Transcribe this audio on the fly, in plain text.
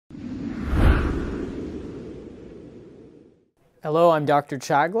Hello, I'm Dr.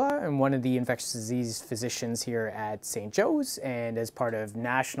 Chagla. I'm one of the infectious disease physicians here at St. Joe's, and as part of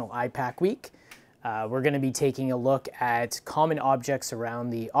National IPAC Week, we're going to be taking a look at common objects around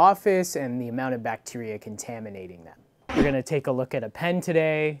the office and the amount of bacteria contaminating them. We're going to take a look at a pen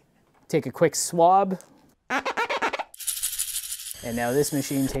today, take a quick swab, and now this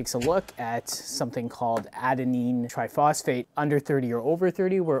machine takes a look at something called adenine triphosphate under 30 or over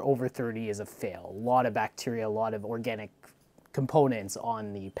 30, where over 30 is a fail. A lot of bacteria, a lot of organic components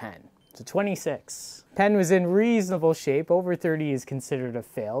on the pen. So 26. Pen was in reasonable shape. Over 30 is considered a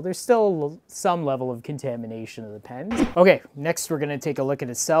fail. There's still some level of contamination of the pen. Okay, next we're gonna take a look at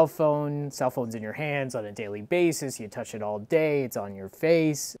a cell phone. Cell phone's in your hands on a daily basis. You touch it all day, it's on your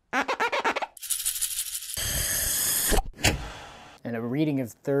face. And a reading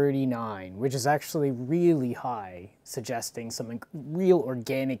of 39, which is actually really high, suggesting some real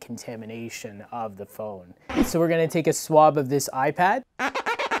organic contamination of the phone. So we're gonna take a swab of this iPad.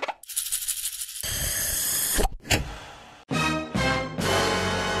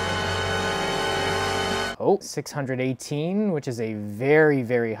 Oh, 618, which is a very,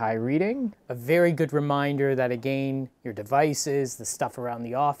 very high reading. A very good reminder that, again, your devices, the stuff around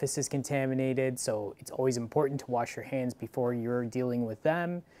the office is contaminated, so it's always important to wash your hands before you're dealing with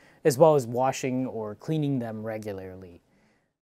them, as well as washing or cleaning them regularly.